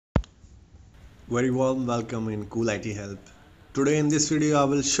Very warm welcome in Cool IT Help. Today in this video I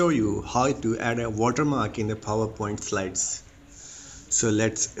will show you how to add a watermark in the PowerPoint slides. So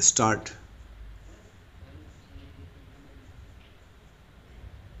let's start.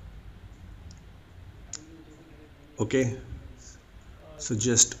 Okay, so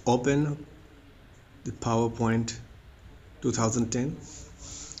just open the PowerPoint 2010.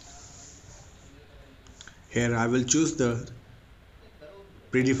 Here I will choose the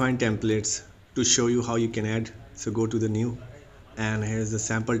predefined templates to show you how you can add. So go to the new and here's the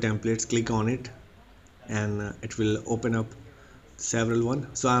sample templates, click on it and it will open up several one.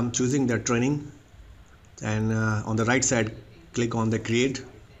 So I'm choosing the training and on the right side click on the create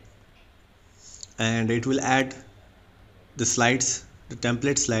and it will add the slides, the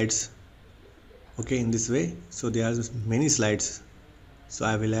template slides, okay, in this way. So there are many slides, so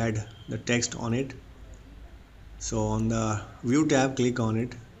I will add the text on it. So on the view tab click on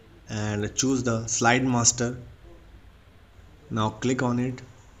it and choose the slide master. Now click on it,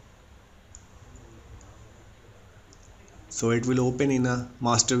 so it will open in a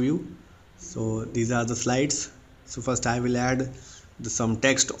master view. So these are the slides. So first I will add some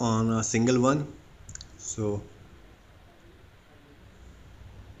text on a single one. So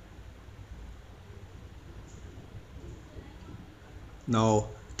now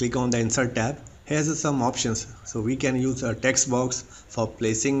click on the insert tab. Here's some options. So we can use a text box for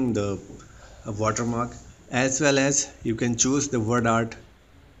placing the watermark, as well as you can choose the word art.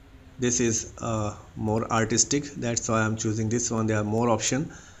 This is more artistic, that's why I'm choosing this one. There are more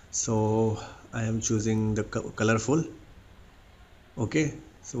options, so I am choosing the colorful. Okay,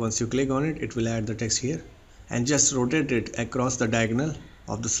 so once you click on it, it will add the text here and just rotate it across the diagonal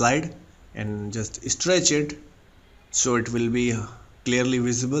of the slide and just stretch it so it will be clearly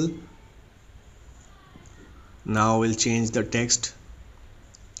visible. Now we'll change the text.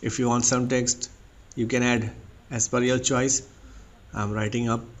 If you want some text, you can add as per your choice. I'm writing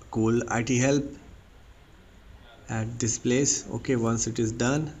up cool IT help at this place. Okay, once it is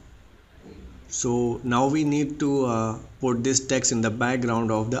done, so now we need to put this text in the background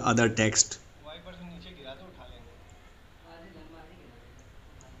of the other text.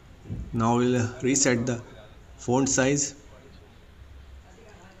 Now we'll reset the font size.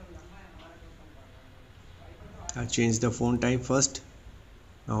 I change the font type first.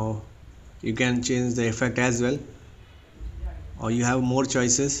 Now you can change the effect as well, or you have more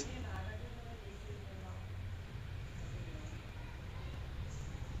choices.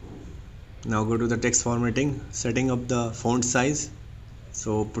 Now go to the text formatting, setting up the font size.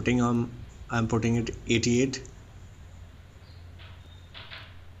 So I'm putting it 88.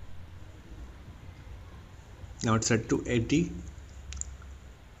 Now it's set to 80.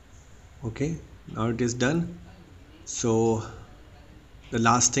 Okay, now it is done. So the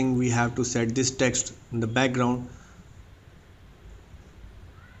last thing, we have to set this text in the background.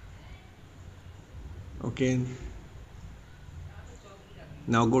 Okay,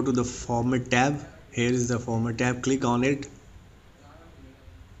 now go to the format tab. Here is the format tab, click on it.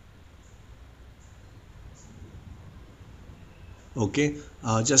 Okay,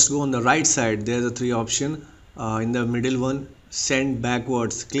 just go on the right side, there are the three options. In the middle one, send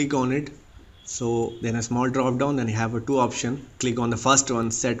backwards, click on it. So then a small drop down, then you have a two option. Click on the first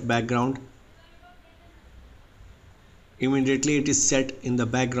one, set background. Immediately it is set in the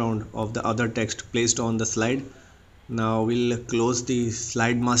background of the other text placed on the slide. Now we'll close the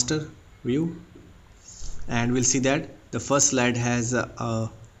slide master view and we'll see that the first slide has a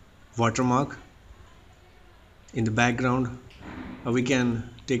watermark in the background. We can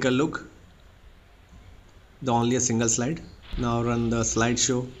take a look, the only a single slide. Now run the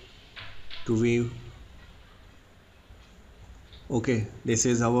slideshow to view. Okay, this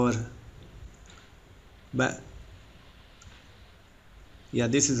is our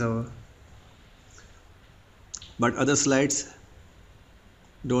this is our, but other slides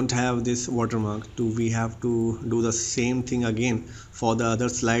don't have this watermark. We have to do the same thing again for the other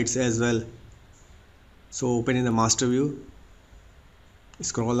slides as well. So open in the master view,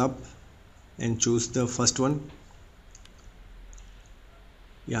 scroll up and choose the first one.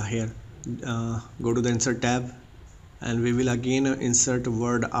 Here go to the insert tab and we will again insert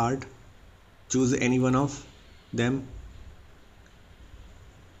word art. Choose any one of them.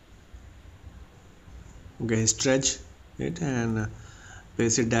 Okay, stretch it and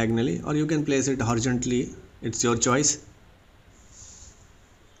place it diagonally, or you can place it horizontally, it's your choice.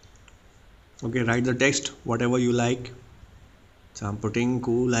 Okay, write the text whatever you like. So I'm putting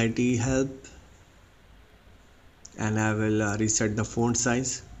cool IT help and I will reset the font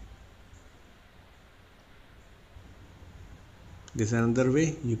size. This is another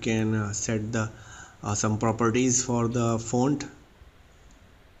way you can set the some properties for the font.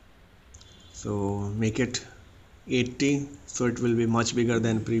 So make it 80 so it will be much bigger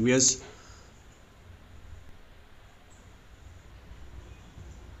than previous.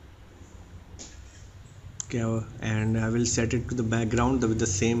 Okay, and I will set it to the background with the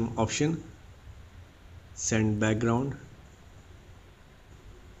same option, send background.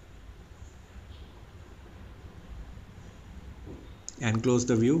 And close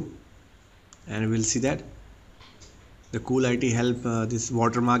the view, and we'll see that the cool IT help this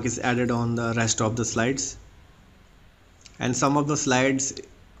watermark is added on the rest of the slides, and some of the slides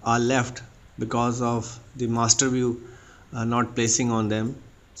are left because of the master view not placing on them,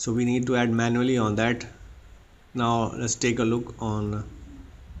 so we need to add manually on that. Now let's take a look on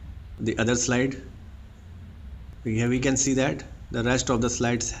the other slide. Here we can see that the rest of the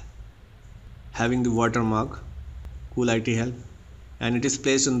slides having the watermark cool IT help, and it is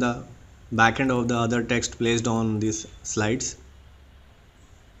placed in the back end of the other text placed on these slides.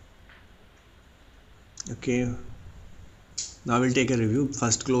 Okay, now we'll take a review.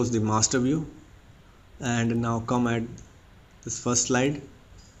 First close the master view and now come at this first slide.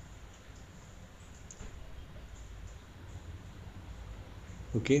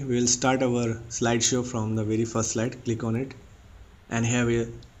 Okay, we will start our slideshow from the very first slide. Click on it, and here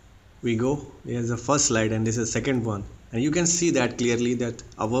we go. Here's the first slide and this is the second one, and you can see that clearly that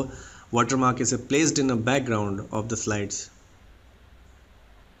our watermark is placed in the background of the slides.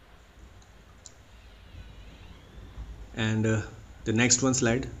 And the next one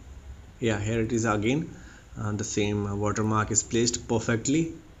slide, yeah, here it is again, the same watermark is placed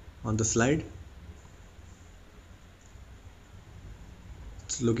perfectly on the slide.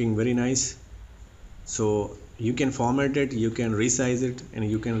 It's looking very nice. So you can format it, you can resize it, and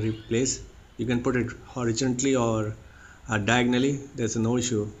you can replace, you can put it horizontally or diagonally. There's no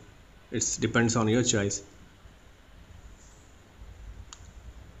issue, it depends on your choice.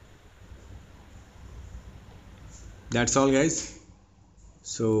 That's all guys.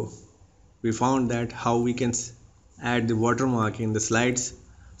 So we found that how we can add the watermark in the slides.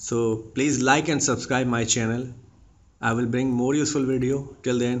 So please like and subscribe my channel. I will bring more useful video.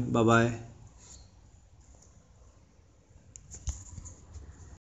 Till then, bye bye.